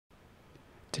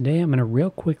Today I'm going to real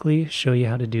quickly show you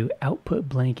how to do output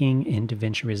blanking in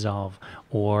DaVinci Resolve,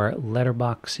 or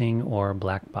letterboxing or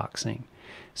blackboxing.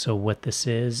 So what this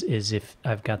is if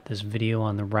I've got this video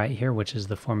on the right here, which is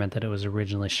the format that it was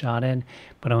originally shot in,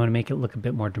 but I want to make it look a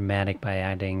bit more dramatic by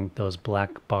adding those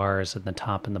black bars at the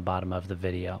top and the bottom of the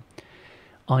video.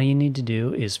 All you need to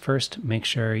do is first make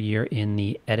sure you're in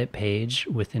the edit page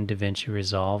within DaVinci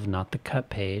Resolve, not the cut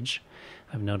page.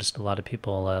 I've noticed a lot of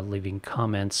people leaving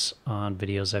comments on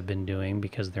videos I've been doing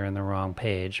because they're in the wrong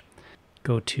page.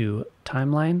 Go to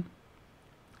Timeline,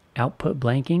 Output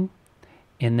Blanking,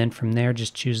 and then from there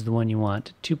just choose the one you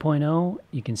want. 2.0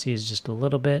 you can see is just a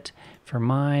little bit. For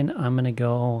mine, I'm going to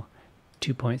go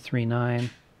 2.39, a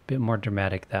bit more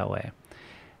dramatic that way.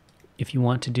 If you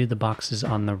want to do the boxes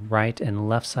on the right and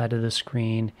left side of the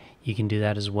screen, you can do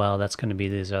that as well. That's going to be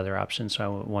these other options. So I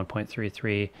went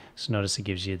 1.33. So notice it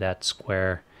gives you that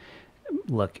square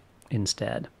look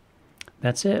instead.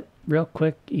 That's it. Real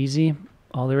quick, easy.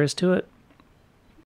 All there is to it.